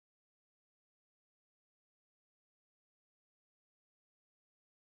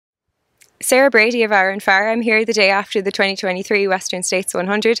Sarah Brady of Aaron Farr. I'm here the day after the 2023 Western States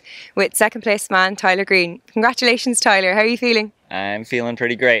 100 with second place man Tyler Green. Congratulations, Tyler. How are you feeling? I'm feeling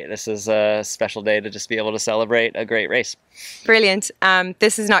pretty great. This is a special day to just be able to celebrate a great race. Brilliant.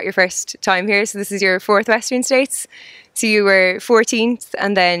 This is not your first time here, so this is your fourth Western States. So you were 14th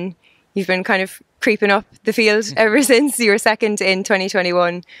and then you've been kind of creeping up the field ever since. You were second in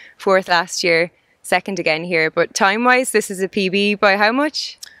 2021, fourth last year, second again here. But time-wise, this is a PB by how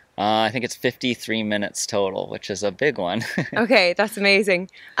much? I think it's 53 minutes total, which is a big one. Okay, that's amazing.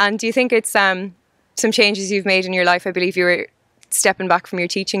 And do you think it's some changes you've made in your life? I believe you were stepping back from your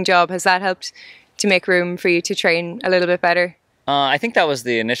teaching job. Has that helped to make room for you to train a little bit better? I think that was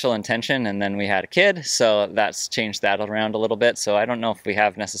the initial intention, and then we had a kid, so that's changed that around a little bit. So I don't know if we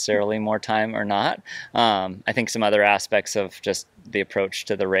have necessarily more time or not. I think some other aspects of just the approach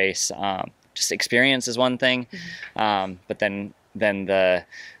to the race, just experience is one thing, but then the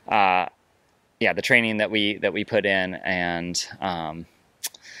the training that we put in, and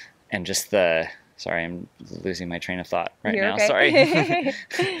just the, sorry, I'm losing my train of thought right You're now. Okay. Sorry.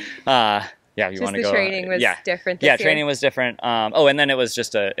 Yeah, if you want to go. Training was different this Yeah, year. training was different. And then it was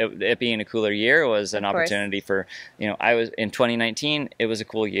just it being a cooler year was an opportunity for, I was in 2019. It was a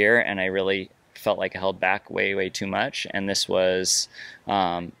cool year, and I really felt like I held back way too much. And this was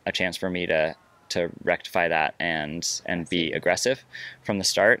a chance for me to rectify that and be aggressive from the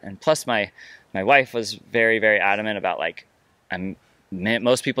start. And plus, my wife was very adamant about, like,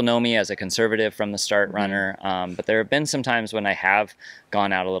 most people know me as a conservative from the start runner, but there have been some times when I have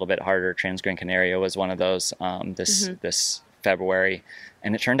gone out a little bit harder. Trans-Gran Canaria was one of those this February,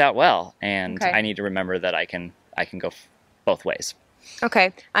 and it turned out well. And I need to remember that I can go both ways.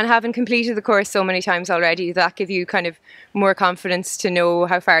 Okay, and having completed the course so many times already, did that give you kind of more confidence to know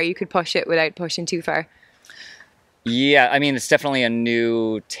how far you could push it without pushing too far? Yeah, I mean, it's definitely a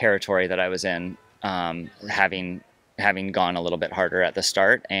new territory that I was in, having gone a little bit harder at the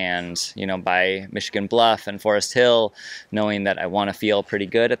start, and by Michigan Bluff and Forest Hill, knowing that I want to feel pretty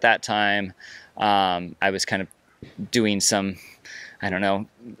good at that time, I was kind of doing some, I don't know,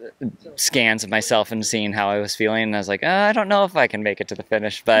 scans of myself and seeing how I was feeling, and I was like, I don't know if I can make it to the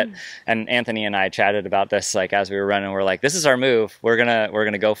finish. But and Anthony and I chatted about this, like, as we were running. We're like, this is our move. We're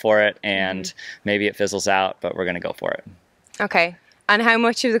gonna go for it, and maybe it fizzles out, but we're gonna go for it. Okay. And how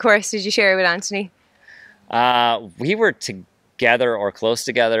much of the course did you share with Anthony? We were together or close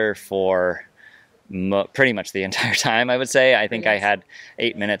together for pretty much the entire time, I would say. I think I had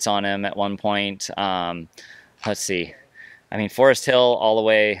 8 minutes on him at one point. Let's see. I mean, Forest Hill all the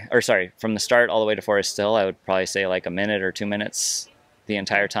way, or sorry, from the start all the way to Forest Hill, I would probably say like a minute or 2 minutes the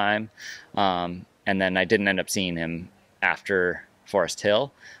entire time. And then I didn't end up seeing him after Forest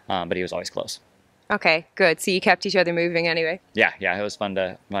Hill, but he was always close. Okay, good. So you kept each other moving anyway? Yeah, it was fun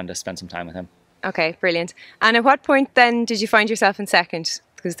to spend some time with him. Okay, brilliant. And at what point then did you find yourself in second?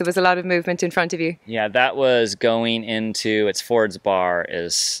 Because there was a lot of movement in front of you. Yeah, that was going into, it's Ford's Bar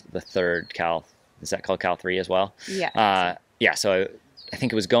is the third Cal, is that called Cal 3 as well? Yeah. Yeah, so I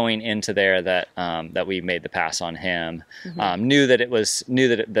think it was going into there that that we made the pass on him. Knew that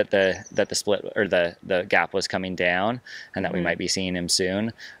the split or the gap was coming down, and that we might be seeing him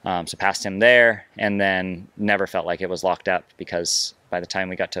soon. So passed him there, and then never felt like it was locked up, because by the time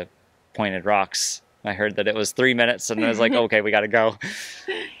we got to Pointed Rocks, I heard that it was 3 minutes, and I was like, okay, we got to go.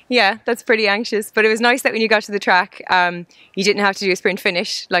 Yeah, that's pretty anxious. But it was nice that when you got to the track, you didn't have to do a sprint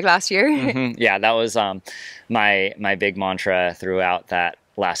finish like last year. Yeah, that was my big mantra throughout that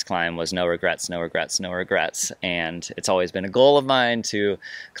last climb was no regrets, no regrets, no regrets. And it's always been a goal of mine to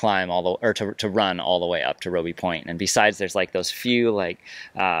climb to run all the way up to Roby Point. And besides, there's like those few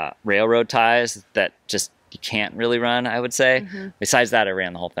railroad ties that just you can't really run, I would say. Besides that, I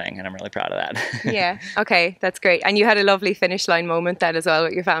ran the whole thing, and I'm really proud of that. Yeah, okay, that's great. And you had a lovely finish line moment then as well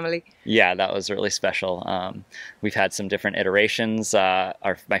with your family. Yeah, that was really special. We've had some different iterations.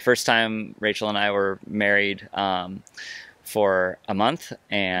 My first time, Rachel and I were married for a month,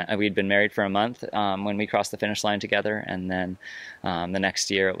 and we'd been married for a month when we crossed the finish line together. And then the next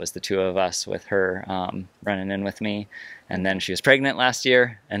year it was the two of us with her running in with me. And then she was pregnant last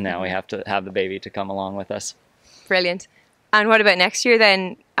year, and now we have to have the baby to come along with us. Brilliant. And what about next year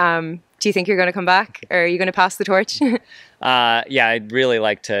then? Do you think you're going to come back, or are you going to pass the torch? Yeah, I'd really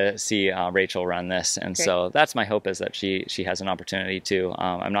like to see Rachel run this, and Great. So that's my hope, is that she has an opportunity to.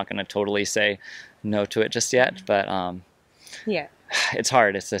 I'm not going to totally say no to it just yet, but yeah, it's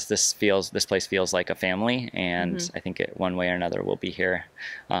hard. It's just this place feels like a family, and I think one way or another we'll be here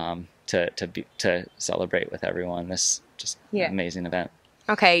to celebrate with everyone this just amazing event.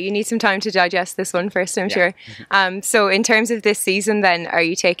 Okay, you need some time to digest this one first, I'm sure. So in terms of this season then, are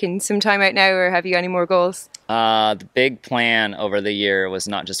you taking some time out now, or have you any more goals? The big plan over the year was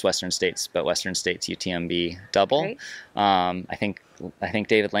not just Western States, but Western States UTMB double. I think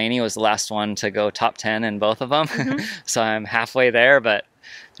David Laney was the last one to go top 10 in both of them. So I'm halfway there, but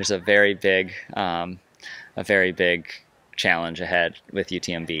there's a very big challenge ahead with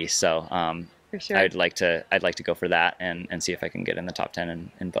UTMB. So For sure. I'd like to go for that and see if I can get in the top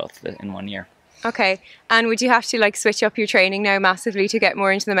 10 in both in 1 year. Okay, and would you have to like switch up your training now massively to get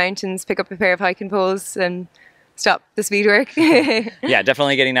more into the mountains, pick up a pair of hiking poles and stop the speed work? Yeah,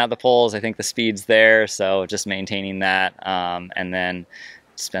 definitely getting out the poles. I think the speed's there, so just maintaining that, and then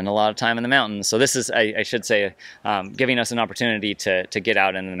spend a lot of time in the mountains. So this is, I should say, giving us an opportunity to get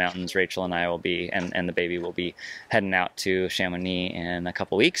out into the mountains. Rachel and I will be, and the baby will be heading out to Chamonix in a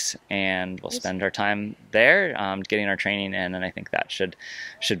couple weeks, and we'll spend our time there, getting our training in, and I think that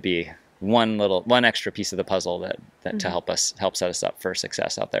should be one extra piece of the puzzle that to help set us up for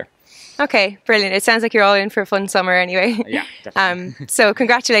success out there. Okay, brilliant. It sounds like you're all in for a fun summer anyway. Yeah, definitely. So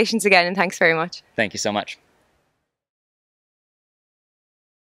congratulations again, and thanks very much. Thank you so much.